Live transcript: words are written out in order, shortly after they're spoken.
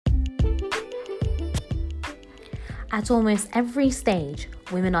At almost every stage,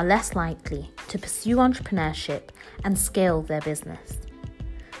 women are less likely to pursue entrepreneurship and scale their business.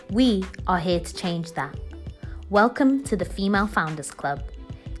 We are here to change that. Welcome to the Female Founders Club.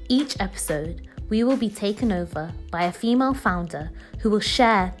 Each episode, we will be taken over by a female founder who will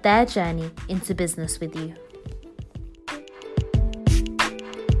share their journey into business with you.